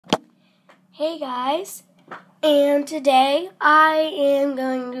Hey guys, and today I am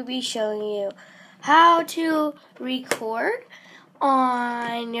going to be showing you how to record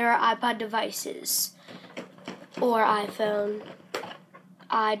on your iPod devices or iPhone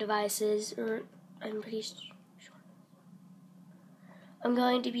iDevices, or I'm pretty sure. I'm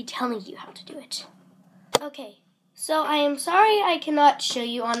going to be telling you how to do it. Okay, so I am sorry I cannot show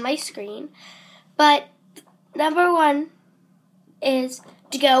you on my screen, but number one is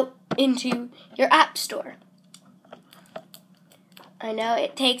to go into your app store. I know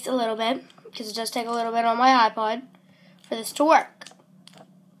it takes a little bit, because it does take a little bit on my iPod for this to work.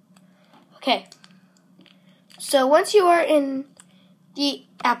 Okay, so once you are in the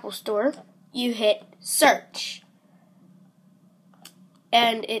Apple Store, you hit search.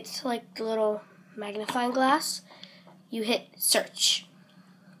 And it's like the little magnifying glass. You hit search.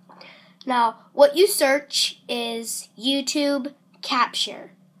 Now, what you search is YouTube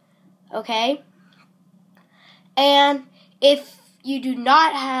Capture. Okay? And if you do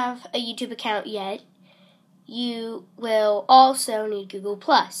not have a YouTube account yet, you will also need Google+,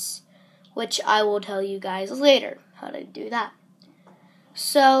 which I will tell you guys later how to do that.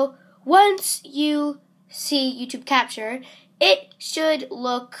 So, once you see YouTube Capture, it should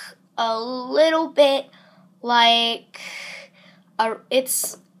look a little bit like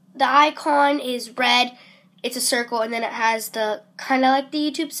the icon is red, it's a circle, and then it has the kind of like the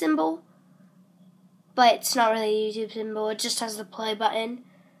YouTube symbol, but it's not really a YouTube symbol, it just has the play button.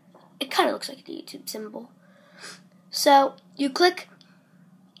 It kind of looks like the YouTube symbol. So you click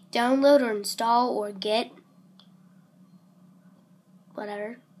download or install or get,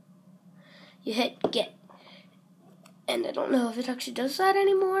 whatever. You hit get. And I don't know if it actually does that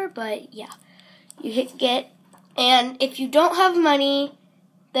anymore, but yeah. You hit get, and if you don't have money,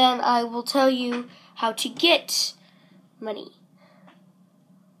 then I will tell you how to get money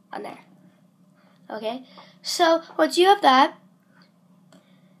on there. Okay? So, once you have that,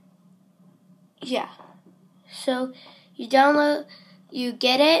 yeah. So, you download, you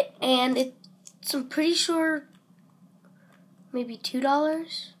get it, and it's, I'm pretty sure, maybe $2?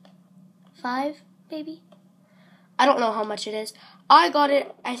 $5, maybe? I don't know how much it is. I got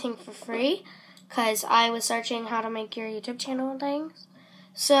it, I think, for free, because I was searching how to make your YouTube channel and things.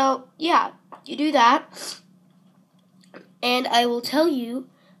 So, yeah, you do that, and I will tell you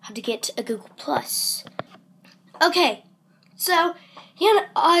how to get a Google+. Okay, so,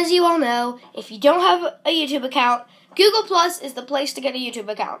 as you all know, if you don't have a YouTube account, Google+ is the place to get a YouTube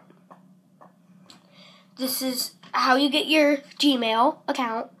account. This is how you get your Gmail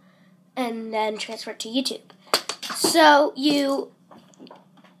account, and then transfer it to YouTube. So, you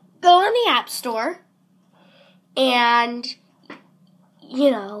go in the App Store, and,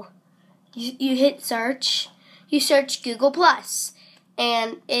 you hit search. You search Google+,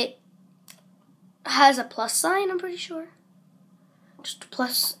 and it has a plus sign, I'm pretty sure. Just a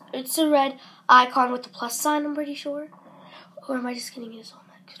plus. It's a red icon with the plus sign, I'm pretty sure. Or am I just getting this all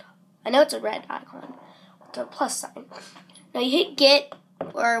mixed up? I know it's a red icon with the plus sign. Now, you hit get,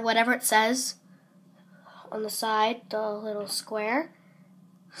 or whatever it says on the side, the little square.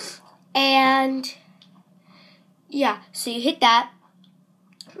 And, yeah, so you hit that.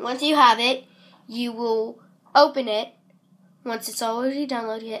 Once you have it, you will open it. Once it's already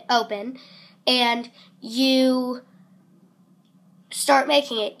downloaded, you hit open. And you start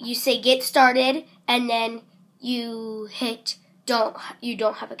making it. You say get started, and then you hit you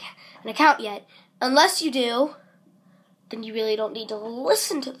don't have an account yet. Unless you do, then you really don't need to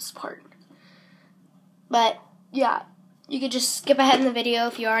listen to this part. But, yeah, you could just skip ahead in the video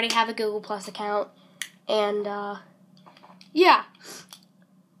if you already have a Google+ account. And, yeah.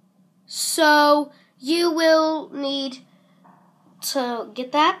 So, you will need to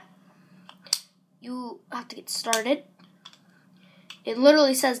get that. You have to get started. It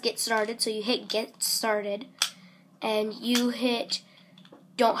literally says get started, so you hit get started. And you hit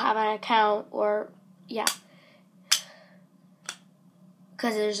don't have an account, or, yeah.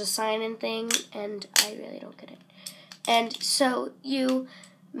 Because there's a sign-in thing, and I really don't get it. And so you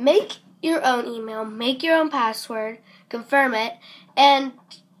make your own email, make your own password, confirm it, and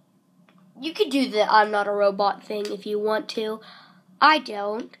you could do the I'm not a robot thing if you want to. I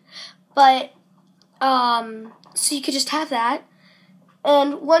don't. But, so you could just have that.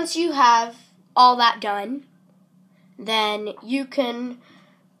 And once you have all that done, then you can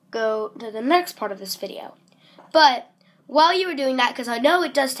go to the next part of this video. But while you were doing that, because I know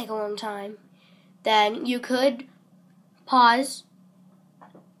it does take a long time, then you could pause.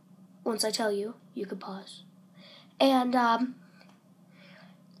 Once I tell you, you could pause. And,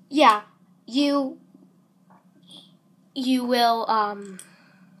 yeah, you will,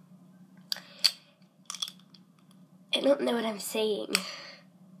 I don't know what I'm saying.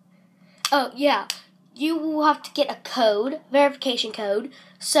 Oh, yeah. You will have to get a code, verification code.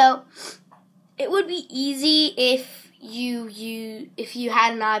 So, it would be easy if you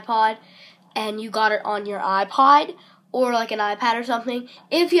had an iPod and you got it on your iPod or like an iPad or something.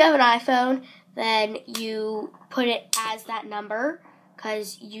 If you have an iPhone, then you put it as that number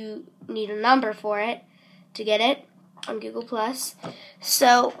because you need a number for it to get it on Google+.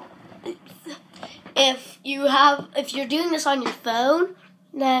 So, if you're doing this on your phone,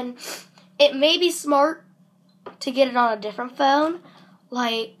 then it may be smart to get it on a different phone.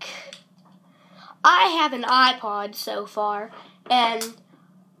 Like, I have an iPod so far, and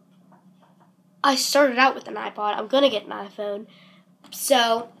I started out with an iPod. I'm going to get an iPhone.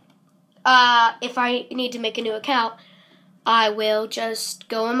 So, if I need to make a new account, I will just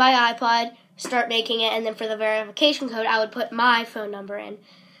go on my iPod, start making it, and then for the verification code, I would put my phone number in,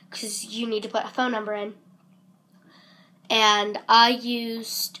 because you need to put a phone number in. And I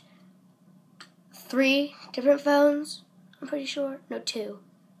used 3 different phones, I'm pretty sure. No, 2.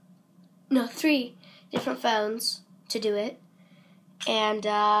 No, 3 different phones to do it. And,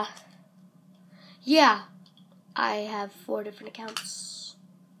 yeah, I have 4 different accounts.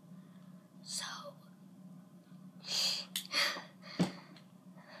 So,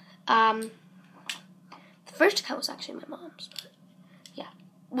 the first account was actually my mom's, but yeah,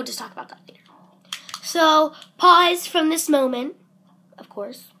 we'll just talk about that later. So, pause from this moment, of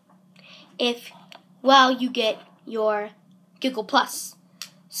course, while you get your Google+.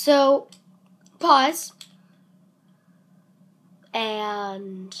 So, pause,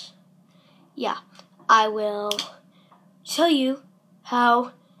 and yeah, I will show you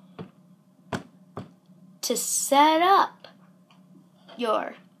how to set up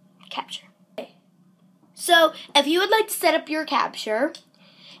your capture. So, if you would like to set up your capture,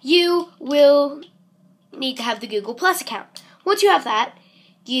 you will need to have the Google+ account. Once you have that,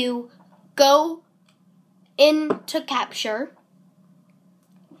 you go into capture.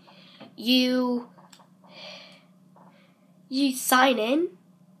 You sign in.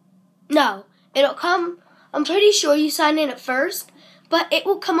 No, it'll come, I'm pretty sure you sign in at first, but it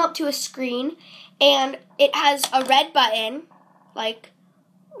will come up to a screen, and it has a red button, like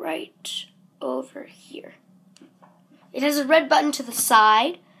right over here. It has a red button to the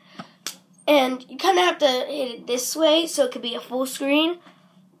side, and you kind of have to hit it this way so it could be a full screen,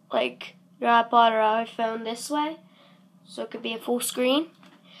 like your iPod or iPhone this way, so it could be a full screen.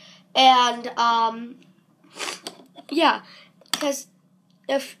 And, yeah, because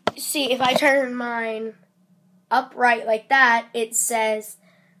if I turn mine upright like that, it says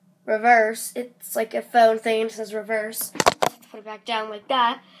reverse. It's like a phone thing, it says reverse. Put it back down like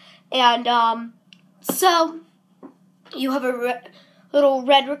that. And, so, you have a little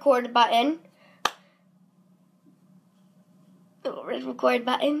red record button. Little red record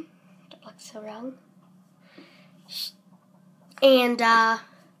button. That looks so wrong. And,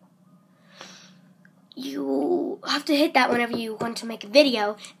 you have to hit that whenever you want to make a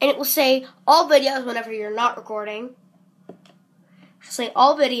video, and it will say all videos whenever you're not recording. It'll say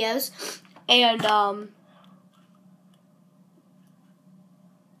all videos, and,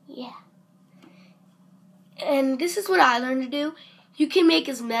 yeah. And this is what I learned to do. You can make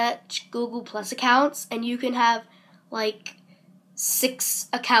as much Google+ accounts, and you can have, like, 6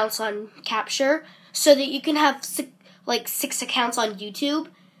 accounts on Capture, so that you can have 6 accounts on YouTube.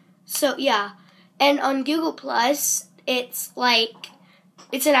 So, yeah. And on Google+, it's an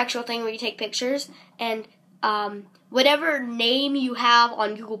actual thing where you take pictures, and whatever name you have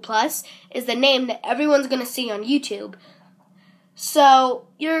on Google+ is the name that everyone's going to see on YouTube. So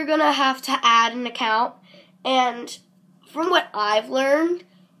you're going to have to add an account, and from what I've learned,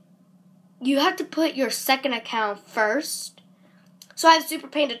 you have to put your second account first. So I have Super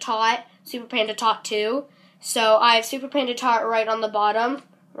Panda Tot, Super Panda Tot 2. So I have Super Panda Tot right on the bottom,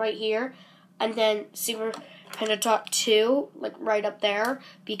 right here. And then Super Panda Tot 2, like right up there,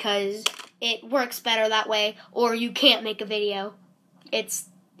 because it works better that way, or you can't make a video. It's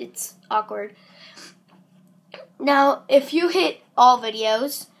awkward. Now, if you hit all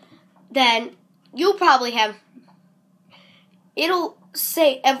videos, then you'll probably have, it'll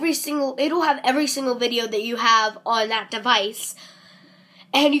have every single video that you have on that device.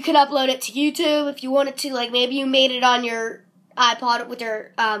 And you can upload it to YouTube if you wanted to, like maybe you made it on your iPod with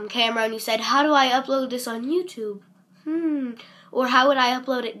your camera and you said, how do I upload this on YouTube? Or how would I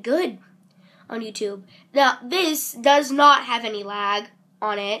upload it good on YouTube? Now, this does not have any lag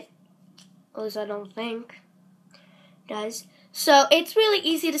on it. At least I don't think it does. So, it's really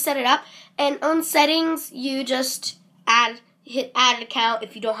easy to set it up. And on settings, you just hit add an account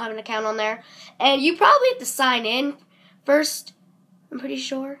if you don't have an account on there. And you probably have to sign in first, I'm pretty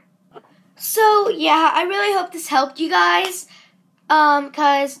sure. So, yeah, I really hope this helped you guys.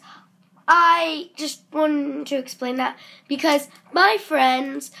 Because I just wanted to explain that. Because my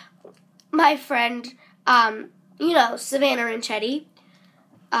friend, Savannah and Chetty,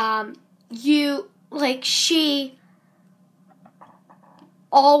 she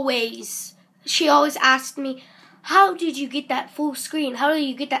always asked me, how did you get that full screen? How did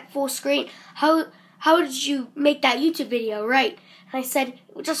you get that full screen? How did you make that YouTube video, right? And I said,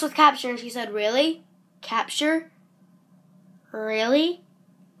 just with Capture. And she said, really? Capture? Really?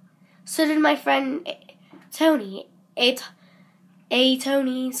 So did my friend Tony.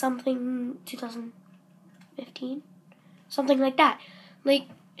 Tony something 2015? Something like that. Like,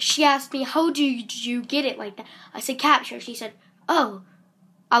 she asked me, how did you get it like that? I said, Capture. She said, oh,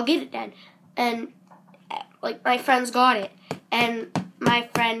 I'll get it then. And, my friends got it. And my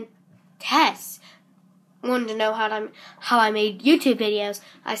friend Tess wanted to know how I made YouTube videos.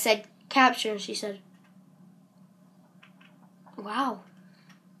 I said, Capture. And she said, wow.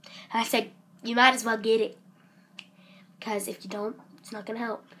 And I said, you might as well get it. Because if you don't, it's not going to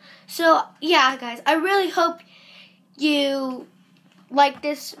help. So, yeah, guys, I really hope you like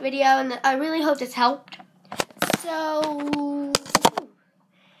this video, and I really hope this helped. So,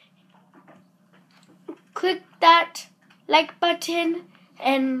 click that like button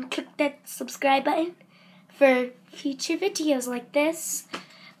and click that subscribe button for future videos like this.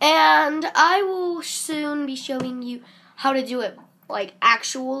 And I will soon be showing you how to do it,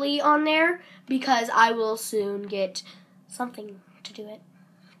 actually on there, because I will soon get something to do it.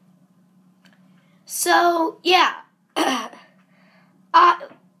 So, yeah.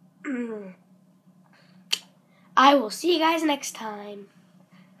 I will see you guys next time.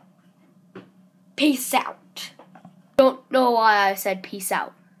 Peace out. Don't know why I said peace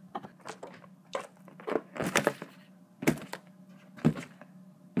out.